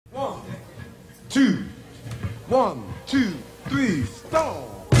2. 1, 2, 3, start.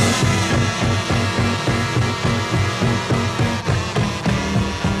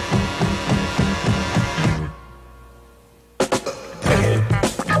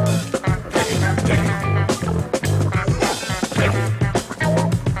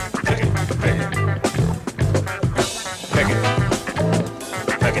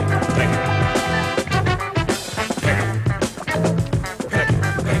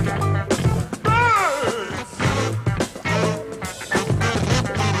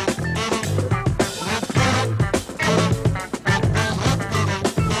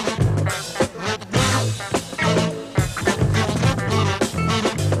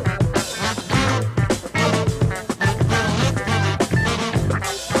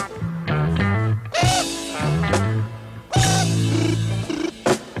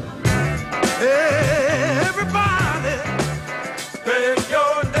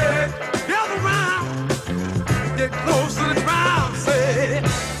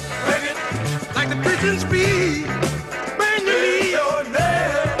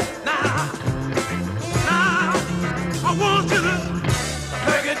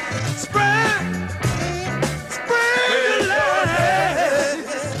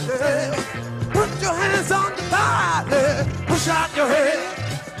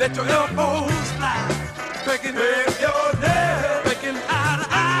 Let your elbows fly, making your neck, making eye to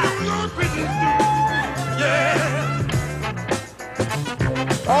eye, your pretty yeah.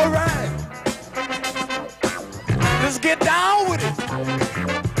 All right, let's get down with it.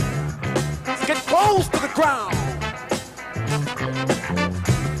 Let's get close to the ground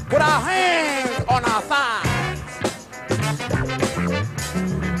with our hands on our thighs.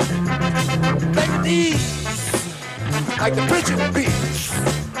 Take these like the pigeon beat.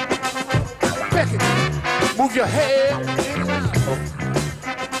 Peck it. Move your head in and out.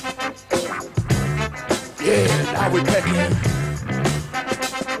 Yeah, now we peck it.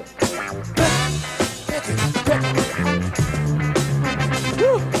 Peck it, peck it.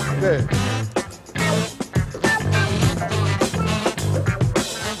 Woo. Yeah.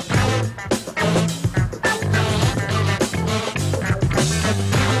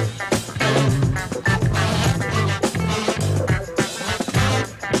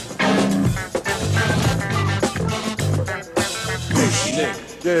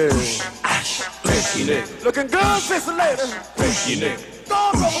 Yeah. Looking good, sister lady. Throw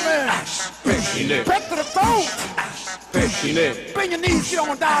over man. Peck to the throat. Bend your knees, get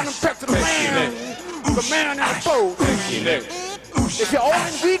on down and peck to the man. The man in the boat. If you're old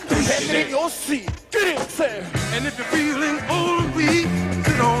and weak, peck it in your seat. Get it, sir. And if you're feeling old and weak,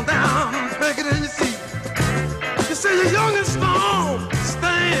 sit on down and peck it in your seat. You say you're young and strong,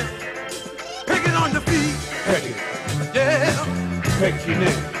 stand. Peck it on your feet. Peck it. Yeah. Peck your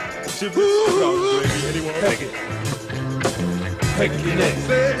neck. Ooh. Anyone peck it. Peck your neck.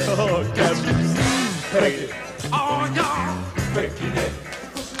 Oh, Captain. Peck it. Oh, y'all. Peck your neck.